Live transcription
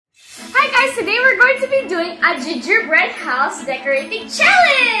guys, today we're going to be doing a gingerbread house decorating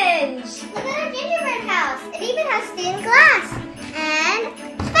challenge! Look at our gingerbread house. It even has stained glass and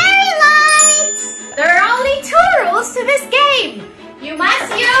fairy lights! There are only 2 rules to this game. You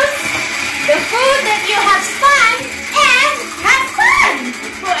must use the food that you have spun and have fun!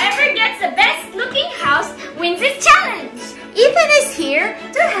 Whoever gets the best looking house wins this challenge. Ethan is here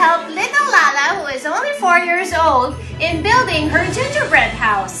to help little Lala, who is only 4 years old, in building her gingerbread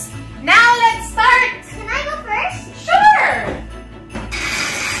house. Now let's start! Can I go first? Sure!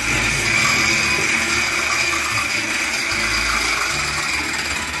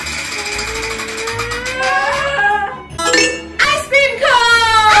 Ice cream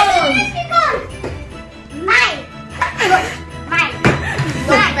cone! Ice cream cone! Mine! Mine!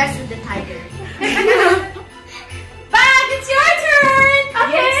 Don't mess with the tiger. Bag, it's your turn!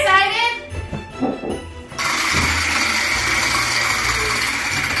 Okay. You excited?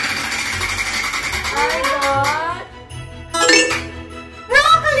 I got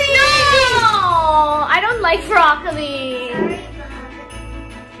broccoli! No! I don't like broccoli.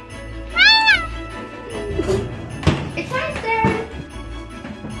 It's my turn.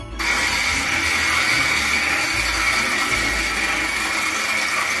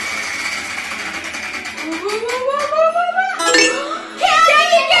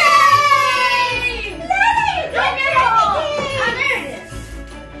 Candy cane!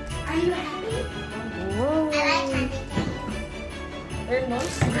 Are you happy? I like candy They're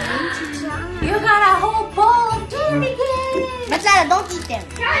mostly You got a whole bowl of candy cane! But Lala, don't eat them.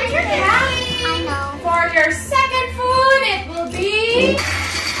 Guys, you're happy! I know. For your second food, it will be...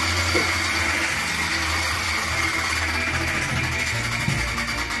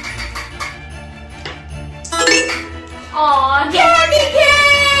 Aw, candy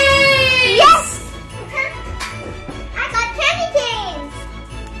cane! Yes! I got candy canes.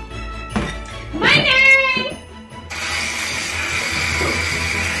 My turn!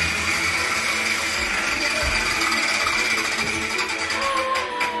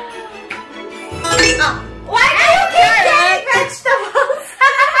 Oh. Why do you keep getting vegetables?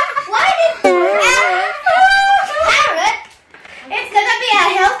 Why did carrot? It's gonna be a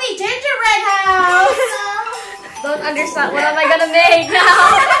healthy gingerbread house! Don't understand. What am I gonna make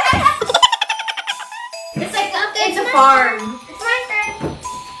now? It's like It's a farm. It's my turn.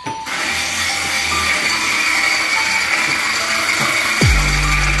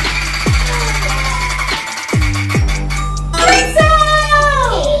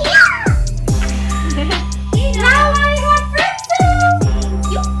 Now I want pretzel!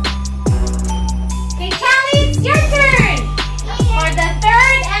 Okay, Callie, it's your turn! For the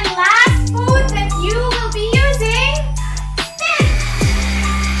third and last food that you will be using, spin!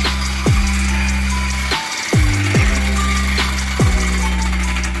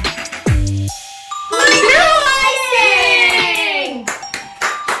 Blue icing!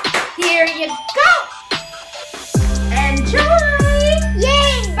 Here you go! Enjoy!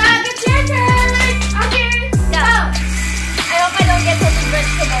 Yay! Bag, it's your turn! Okay, go! I hope I don't get to the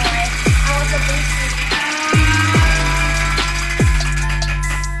vegetable, right? I want the boost.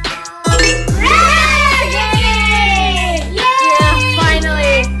 Red! Yay! Yay! Yeah,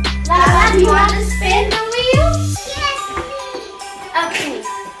 finally! Lala, do you want to spin the wheel? Yes, please. Okay.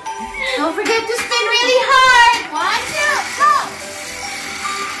 Don't forget to spin really hard! 1, 2, go!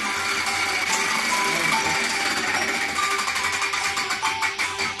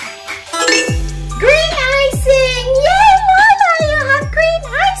 Green icing! Yay, Lala! You have green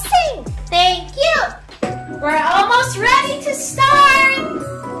icing! Thank you! We're almost ready to start!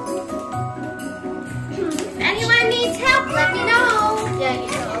 If anyone needs help, let me know. Yeah, you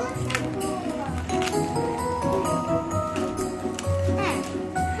know.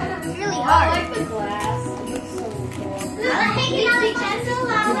 It's really I hard. like the glass. It's so cool. Lala, take it out, gentle,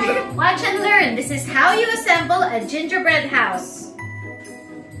 Lala. Watch and learn. This is how you assemble a gingerbread house.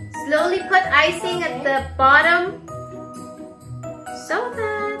 Slowly put icing at the bottom so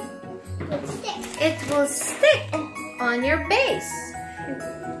that it will stick on your base.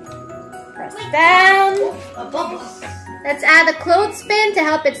 Press down. Let's add a clothespin to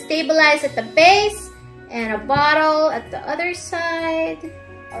help it stabilize at the base and a bottle at the other side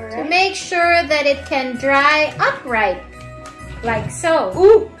to make sure that it can dry upright like so.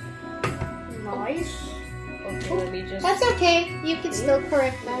 Ooh! Nice. Okay, let me just... That's okay. You can still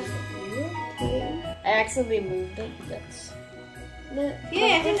correct that. I accidentally moved it. That's... Yeah,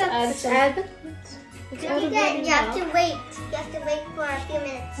 I think that's add. You have to wait. You have to wait for a few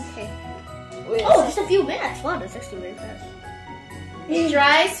minutes. Okay. Wait, Oh, just a few minutes. Wow, that's actually very fast. It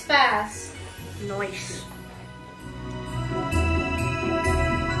dries fast. nice.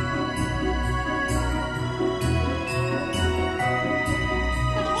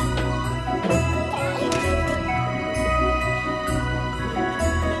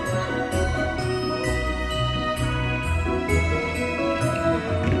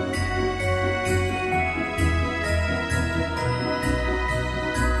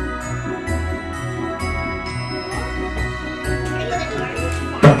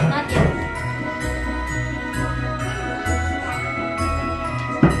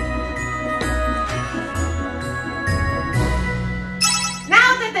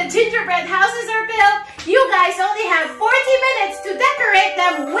 You guys only have 40 minutes to decorate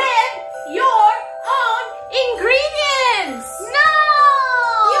them with your own ingredients. No!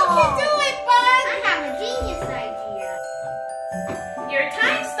 You can do it, bud. I have a genius idea. Your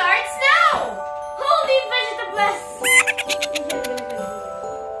time starts now. Holy vegetables!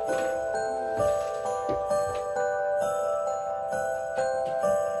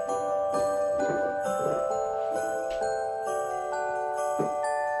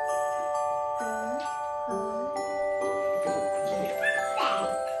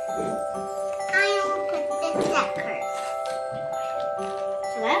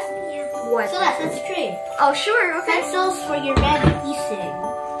 What? Celeste, let's trade. Oh, sure, okay. Pencils for your red e-cig.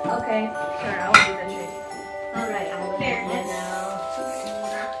 Okay, sure, I'll do the trick. Alright, I'll There, let yes.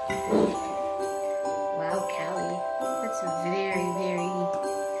 Wow, Callie. That's a very, very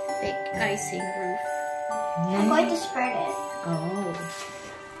thick icing roof. I'm going to spread it. Oh.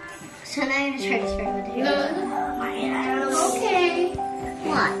 So now I'm just trying to spread it with here. No. Oh my God. Okay.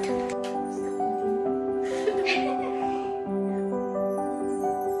 What?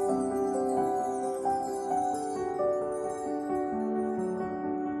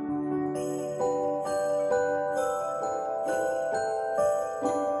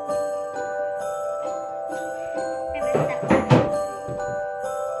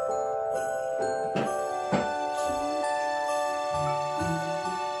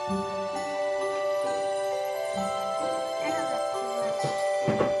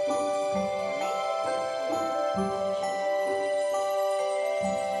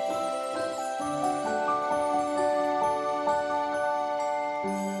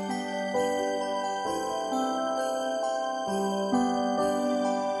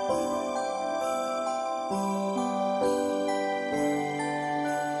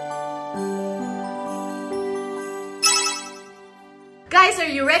 Guys, are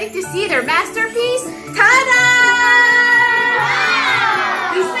you ready to see their masterpiece? Ta-da!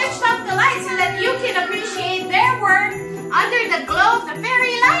 Wow! We switched off the lights so that you can appreciate their work under the glow of the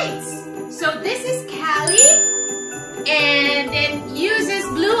fairy lights. So this is Callie, and it uses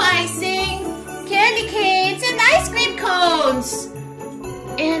blue icing, candy canes, and ice cream cones.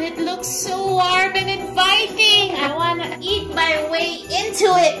 And it looks so warm and inviting. I want to eat my way into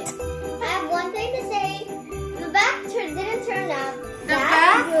it. I have one thing to say. The back didn't turn out. The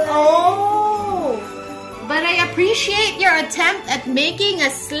back? Oh! But I appreciate your attempt at making a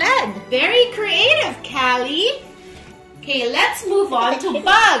sled. Very creative, Callie. Okay, let's move on to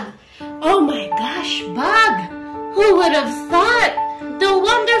Bug. Oh my gosh, Bug! Who would have thought the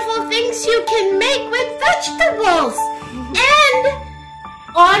wonderful things you can make with vegetables? And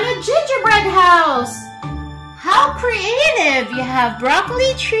on a gingerbread house. How creative! You have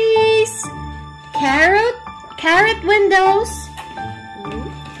broccoli trees, carrot windows.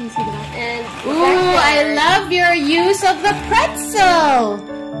 Can you see the back? And Ooh, I love your use of the pretzel.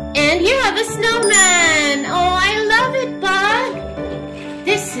 And you have a snowman. Oh, I love it, Bug.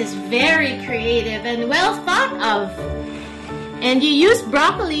 This is very creative and well thought of. And you use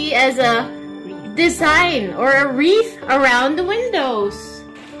broccoli as a design or a wreath around the windows.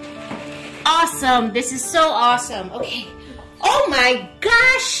 Awesome. This is so awesome. Okay. Oh my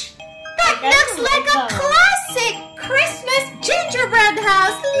gosh. That looks like a classic Christmas gingerbread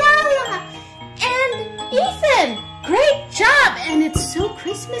house. Lala. And Ethan, great job. And it's so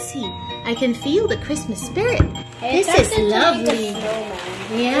Christmassy. I can feel the Christmas spirit. This is lovely.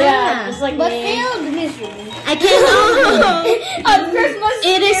 Yeah. just like But me. filled misery. I cannot. Of Christmas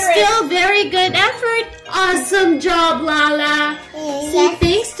It is spirit. still very good effort. Awesome job, Lala. See, Yes.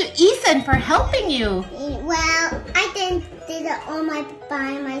 thanks to Ethan for helping you. Well, I did it all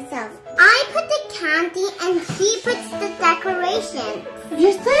by myself. I put the candy and he puts the decoration.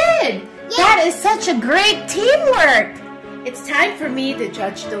 You did. Yeah. That is such a great teamwork. It's time for me to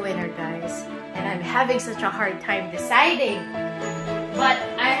judge the winner, guys. And I'm having such a hard time deciding. But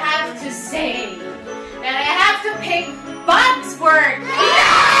I have to say that I have to pick Bug's work.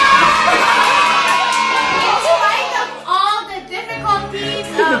 In spite of all the difficulties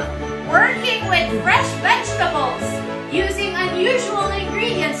of working with fresh vegetables, using unusual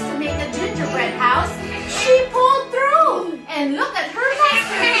ingredients to make a gingerbread house, she pulled through. And look at her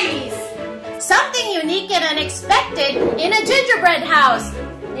masterpiece. Something unique and unexpected in a gingerbread house.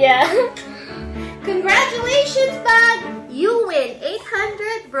 Yeah. Congratulations, Bug! You win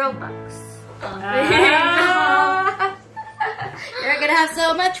 800 Robux. You're gonna have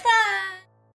so much fun!